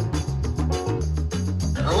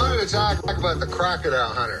 I wanted to talk about the Crocodile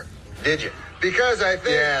Hunter. Did you? Because I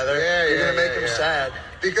think... you're going to make him sad.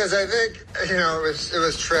 Because I think, it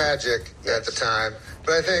was tragic at the time.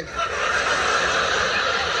 But I think...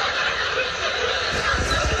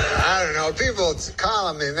 I don't know. People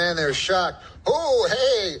calling me, man, they're shocked. Oh,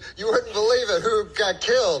 hey, you wouldn't believe it. Who got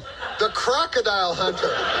killed? The Crocodile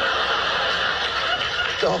Hunter.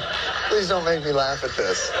 Please don't make me laugh at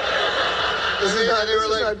this. He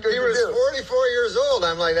was 44 years old.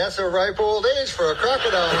 I'm like, that's a ripe old age for a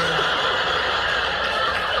crocodile hunter.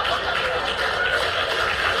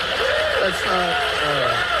 That's not...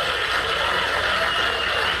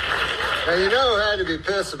 Now, who had to be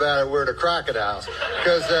pissed about it were the crocodiles,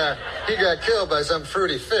 because he got killed by some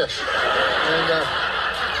fruity fish. And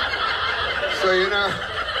so,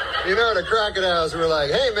 the crocodiles were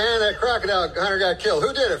like, hey, man, that crocodile hunter got killed.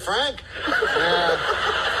 Who did it, Frank?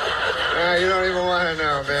 You don't even want to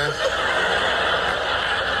know, man.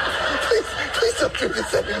 Please don't do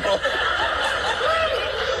this anymore.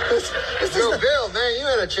 Bill, man, you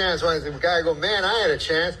had a chance. When the guy go, man, I had a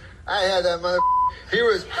chance. I had that mother... He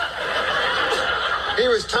was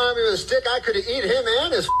tying me with a stick. I could have eaten him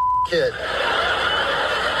and his kid.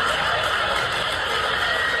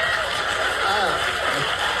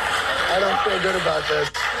 I don't feel good about this.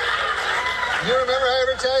 You remember I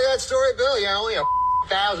ever tell you that story, Bill? Yeah, only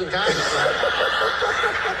 1,000 times.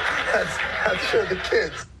 That's for the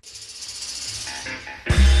kids.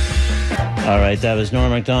 All right, that was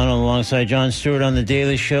Norm Macdonald alongside Jon Stewart on The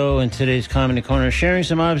Daily Show in today's Comedy Corner, sharing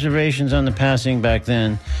some observations on the passing back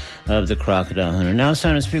then of the Crocodile Hunter. Now it's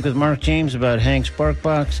time to speak with Mark James about Hank's Bark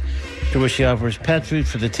Box, to which he offers pet food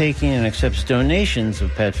for the taking and accepts donations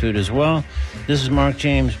of pet food as well. This is Mark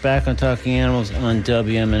James back on Talking Animals on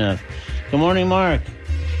WMNF. Good morning, Mark.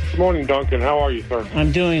 Good morning, Duncan. How are you, sir?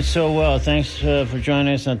 I'm doing so well. Thanks for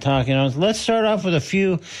joining us on Talking Animals. Let's start off with a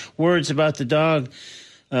few words about the dog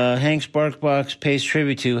Hank's Bark Box pays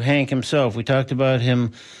tribute to Hank himself. We talked about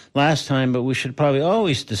him last time, but we should probably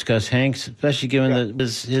always discuss Hank's, especially given that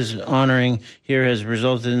his honoring here has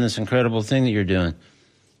resulted in this incredible thing that you're doing.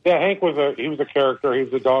 Yeah, Hank was a character. He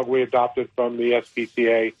was a dog we adopted from the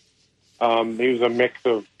SPCA. He was a mix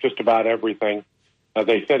of just about everything.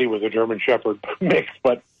 They said he was a German Shepherd mix,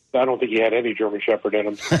 but I don't think he had any German Shepherd in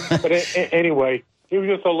him. But anyway, he was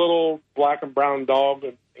just a little black and brown dog,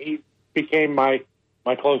 and he became my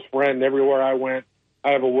close friend. Everywhere I went,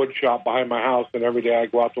 I have a wood shop behind my house, and every day I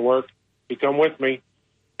go out to work, he'd come with me.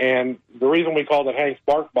 And the reason we called it Hank's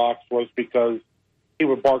Bark Box was because he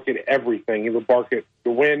would bark at everything. He would bark at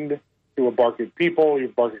the wind. He would bark at people. He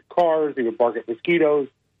would bark at cars. He would bark at mosquitoes.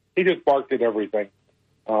 He just barked at everything.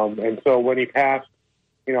 And so when he passed,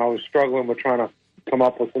 I was struggling with trying to come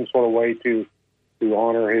up with some sort of way to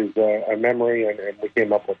honor his memory, and we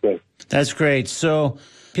came up with this. That's great. So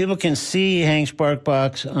people can see Hank's Bark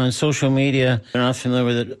Box on social media. They're not familiar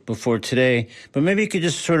with it before today, but maybe you could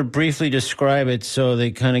just sort of briefly describe it so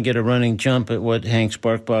they kind of get a running jump at what Hank's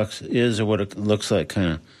Bark Box is or what it looks like,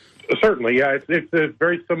 kind of. Certainly, yeah. It's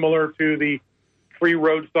very similar to the free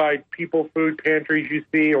roadside people food pantries you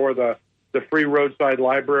see, or the free roadside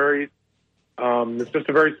libraries. It's just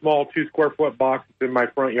a very small 2-square-foot box. It's in my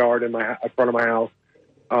front yard, in front of my house.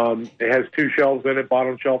 It has 2 shelves in it.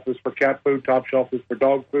 Bottom shelf is for cat food. Top shelf is for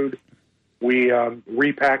dog food. We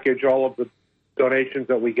repackage all of the donations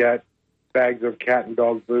that we get, bags of cat and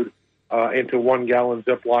dog food, into 1-gallon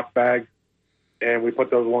Ziploc bags. And we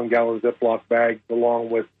put those 1-gallon Ziploc bags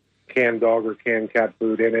along with canned dog or canned cat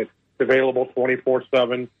food in it. It's available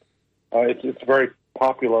 24/7. It's very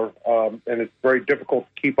popular, and it's very difficult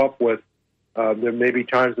to keep up with. There may be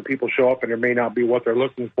times that people show up and there may not be what they're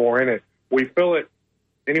looking for in it. We fill it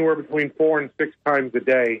anywhere between 4 and 6 times a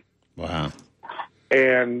day. Wow.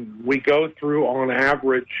 And we go through, on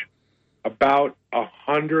average, about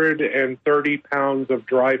 130 pounds of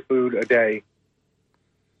dry food a day,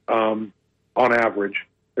 on average.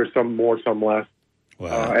 There's some more, some less.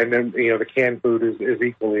 Wow. And then, the canned food is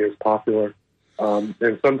equally as popular.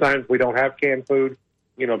 And sometimes we don't have canned food,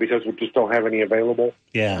 because we just don't have any available.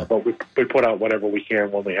 Yeah. But we put out whatever we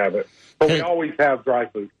can when we have it. But we always have dry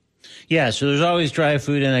food. Yeah, so there's always dry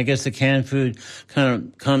food, and I guess the canned food kind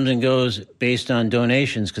of comes and goes based on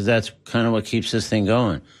donations, because that's kind of what keeps this thing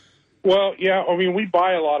going. Well, yeah, we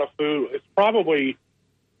buy a lot of food. It's probably,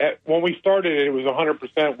 when we started it was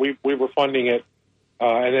 100%. We were funding it,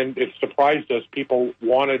 and then it surprised us. People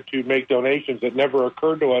wanted to make donations. It never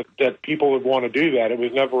occurred to us that people would want to do that. It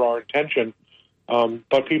was never our intention.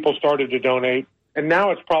 But people started to donate, and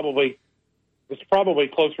now it's probably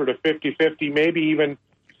closer to 50-50, maybe even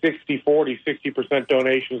 60-40, 60%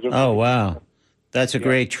 donations. Oh, wow. That's a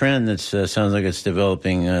great trend. That sounds like it's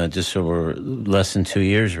developing just over less than 2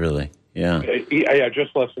 years, really. Yeah. Yeah,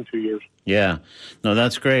 just less than 2 years. Yeah. No,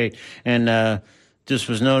 that's great. And just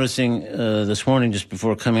was noticing this morning, just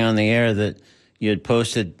before coming on the air, that you had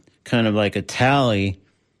posted kind of like a tally,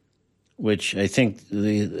 which I think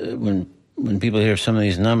when people hear some of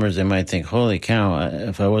these numbers, they might think, holy cow,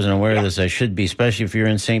 if I wasn't aware of this, I should be, especially if you're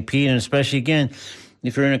in St. Pete, and especially, again,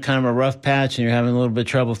 if you're in a kind of a rough patch and you're having a little bit of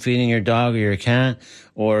trouble feeding your dog or your cat,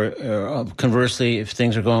 or conversely, if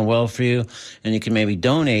things are going well for you, and you can maybe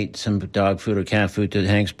donate some dog food or cat food to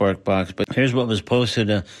Hank's Bark Box. But here's what was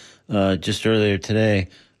posted just earlier today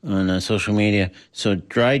on social media. So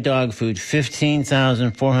dry dog food,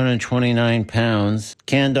 15,429 pounds.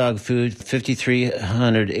 Canned dog food,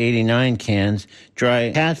 5,389 cans.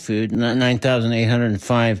 Dry cat food,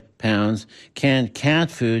 9,805 pounds. Canned cat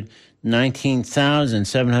food,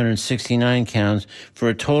 19,769 pounds, for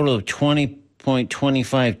a total of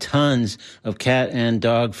 20.25 tons of cat and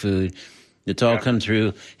dog food. It's all come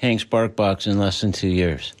through Hank's Bark Box in less than 2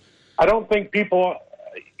 years. I don't think people,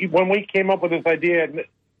 when we came up with this idea,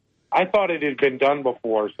 I thought it had been done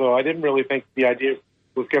before, so I didn't really think the idea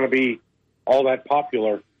was going to be all that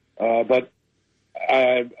popular. But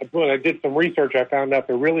when I did some research, I found out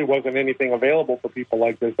there really wasn't anything available for people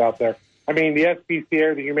like this out there. The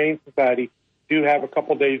SPCA, the Humane Society, do have a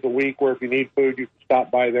couple days a week where if you need food, you can stop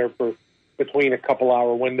by there for between a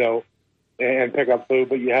couple-hour window and pick up food,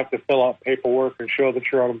 but you have to fill out paperwork and show that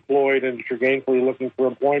you're unemployed and that you're gainfully looking for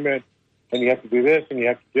employment, and you have to do this and you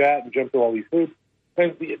have to do that and jump through all these hoops.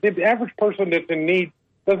 And the average person that's in need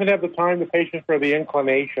doesn't have the time, the patience, or the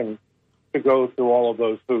inclination to go through all of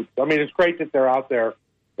those hoops. It's great that they're out there,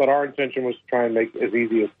 but our intention was to try and make it as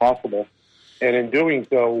easy as possible. And in doing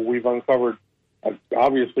so, we've uncovered,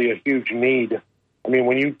 obviously, a huge need.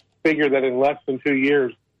 When you figure that in less than 2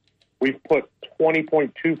 years, we've put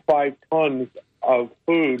 20.25 tons of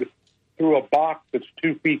food through a box that's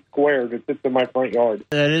 2 feet square that sits in my front yard.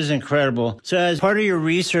 That is incredible. So as part of your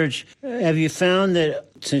research, have you found that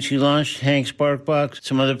since you launched Hank's Bark Box,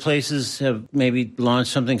 some other places have maybe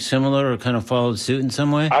launched something similar or kind of followed suit in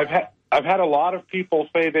some way? I've had a lot of people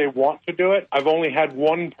say they want to do it. I've only had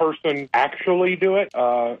one person actually do it.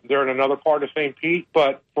 They're in another part of St. Pete,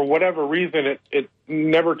 but for whatever reason, it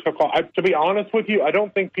never took off. To be honest with you, I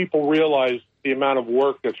don't think people realize the amount of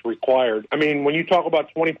work that's required. I mean, when you talk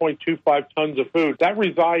about 20.25 tons of food, that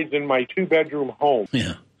resides in my 2-bedroom home.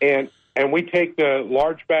 Yeah. And we take the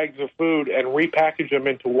large bags of food and repackage them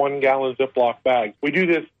into 1-gallon Ziploc bags. We do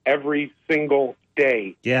this every single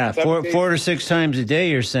day. Yeah, 4 to 6 times a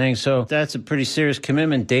day, you're saying. So that's a pretty serious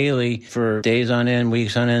commitment daily for days on end,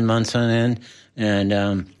 weeks on end, months on end.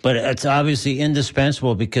 And but it's obviously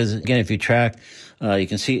indispensable because, again, if you track, you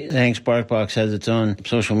can see Hank's Bark Box has its own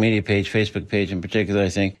social media page, Facebook page in particular, I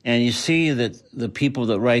think. And you see that the people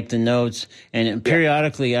that write the notes, and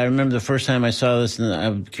periodically, I remember the first time I saw this, and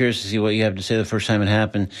I'm curious to see what you have to say the first time it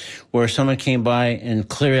happened, where someone came by and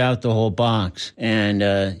cleared out the whole box. And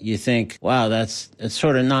you think, wow, it's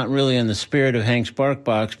sort of not really in the spirit of Hank's Bark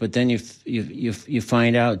Box, but then you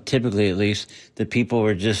find out, typically at least, that people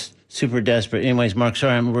were just super desperate. Anyways, Mark,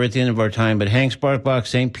 sorry, we're at the end of our time, but Hank's Bark Box,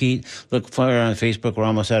 St. Pete, look for it on Facebook. We're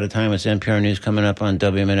almost out of time. It's NPR News coming up on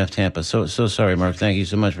WMNF Tampa. So sorry, Mark. Thank you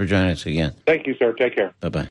so much for joining us again. Thank you, sir. Take care. Bye-bye.